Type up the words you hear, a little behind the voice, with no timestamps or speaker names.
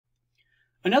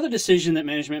Another decision that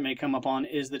management may come upon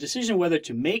is the decision whether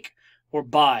to make or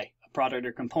buy a product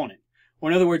or component, or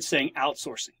in other words, saying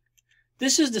outsourcing.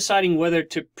 This is deciding whether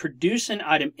to produce an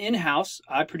item in-house,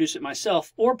 I produce it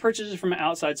myself, or purchase it from an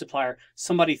outside supplier,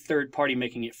 somebody third party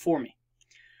making it for me.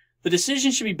 The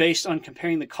decision should be based on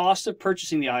comparing the cost of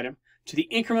purchasing the item to the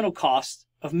incremental cost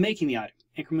of making the item,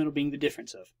 incremental being the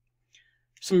difference of.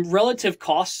 Some relative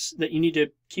costs that you need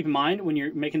to keep in mind when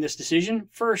you're making this decision.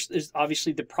 First is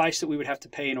obviously the price that we would have to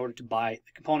pay in order to buy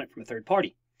the component from a third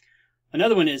party.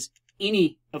 Another one is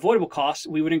any avoidable costs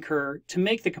we would incur to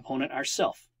make the component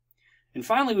ourselves. And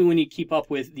finally, we need to keep up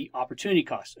with the opportunity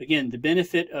cost. Again, the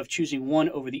benefit of choosing one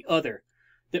over the other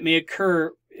that may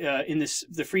occur in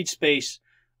the freed space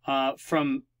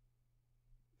from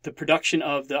the production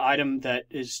of the item that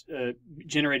is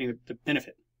generating the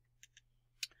benefit.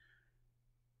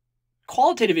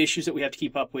 Qualitative issues that we have to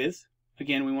keep up with,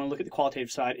 again, we want to look at the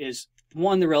qualitative side, is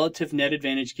 1, the relative net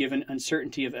advantage given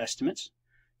uncertainty of estimates.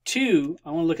 2,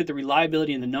 I want to look at the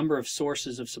reliability and the number of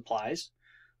sources of supplies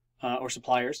or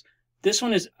suppliers. This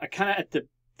one is kind of at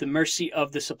the mercy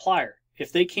of the supplier.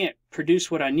 If they can't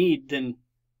produce what I need, then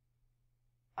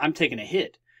I'm taking a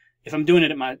hit. If I'm doing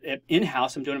it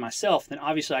in-house, I'm doing it myself, then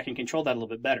obviously I can control that a little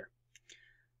bit better.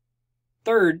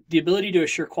 3rd, the ability to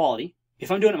assure quality. If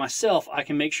I'm doing it myself, I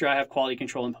can make sure I have quality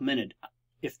control implemented.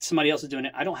 If somebody else is doing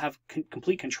it, I don't have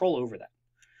complete control over that.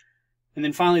 And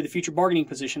then finally, the future bargaining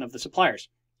position of the suppliers.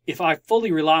 If I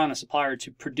fully rely on a supplier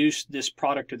to produce this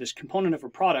product or this component of a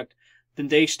product, then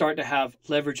they start to have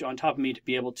leverage on top of me to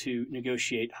be able to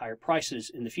negotiate higher prices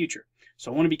in the future.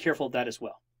 So I want to be careful of that as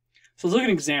well. So let's look at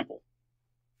an example.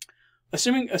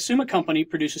 Assume a company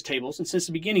produces tables, and since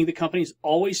the beginning, the company's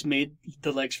always made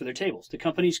the legs for their tables. The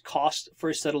company's cost for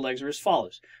a set of legs are as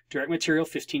follows. Direct material,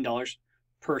 $15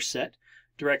 per set.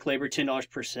 Direct labor, $10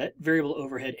 per set. Variable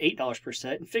overhead, $8 per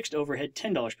set. And fixed overhead,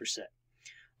 $10 per set.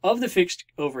 Of the fixed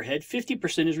overhead,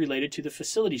 50% is related to the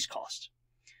facilities cost.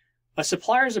 A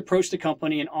supplier has approached the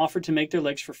company and offered to make their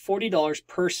legs for $40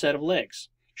 per set of legs.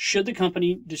 Should the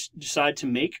company decide to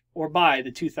make or buy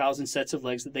the 2,000 sets of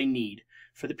legs that they need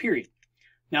for the period?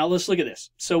 Now let's look at this.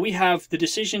 So we have the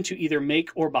decision to either make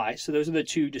or buy. So those are the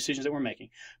two decisions that we're making.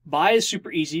 Buy is super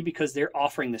easy because they're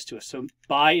offering this to us. So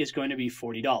buy is going to be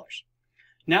 $40.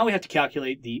 Now we have to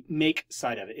calculate the make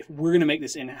side of it. If we're going to make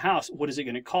this in-house, what is it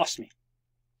going to cost me?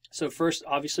 So first,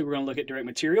 obviously, we're going to look at direct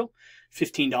material,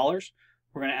 $15.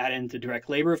 We're going to add in the direct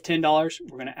labor of $10.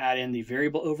 We're going to add in the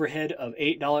variable overhead of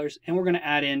 $8. And we're going to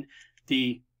add in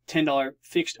the $10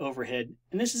 fixed overhead.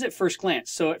 And this is at first glance.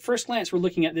 So at first glance, we're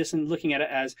looking at this and looking at it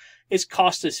as it's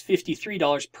cost us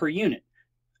 $53 per unit.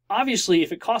 Obviously,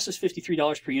 if it costs us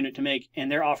 $53 per unit to make and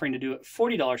they're offering to do it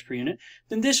 $40 per unit,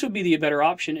 then this would be the better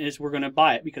option, is we're going to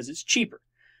buy it because it's cheaper.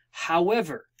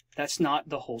 However, that's not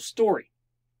the whole story.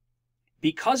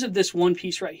 Because of this one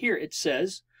piece right here, it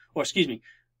says, or excuse me,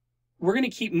 we're going to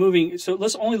keep moving. So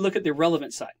let's only look at the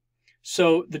relevant side.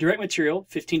 So the direct material,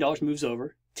 $15 moves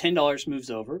over, $10 moves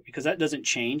over because that doesn't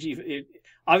change.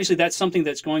 Obviously, that's something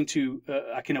that's going to,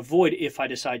 I can avoid if I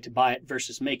decide to buy it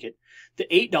versus make it. The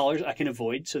 $8 I can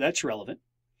avoid, so that's relevant.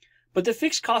 But the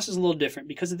fixed cost is a little different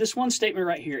because of this one statement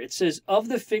right here. It says of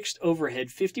the fixed overhead,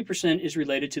 50% is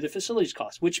related to the facilities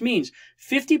cost, which means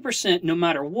 50% no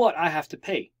matter what I have to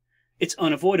pay. It's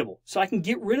unavoidable. So I can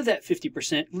get rid of that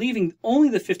 50%, leaving only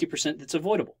the 50% that's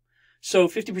avoidable. So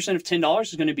 50% of $10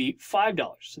 is going to be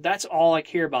 $5. So that's all I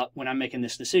care about when I'm making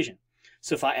this decision.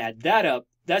 So if I add that up,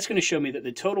 that's going to show me that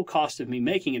the total cost of me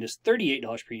making it is $38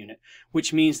 per unit,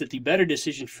 which means that the better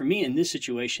decision for me in this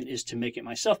situation is to make it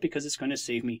myself because it's going to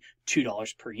save me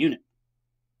 $2 per unit.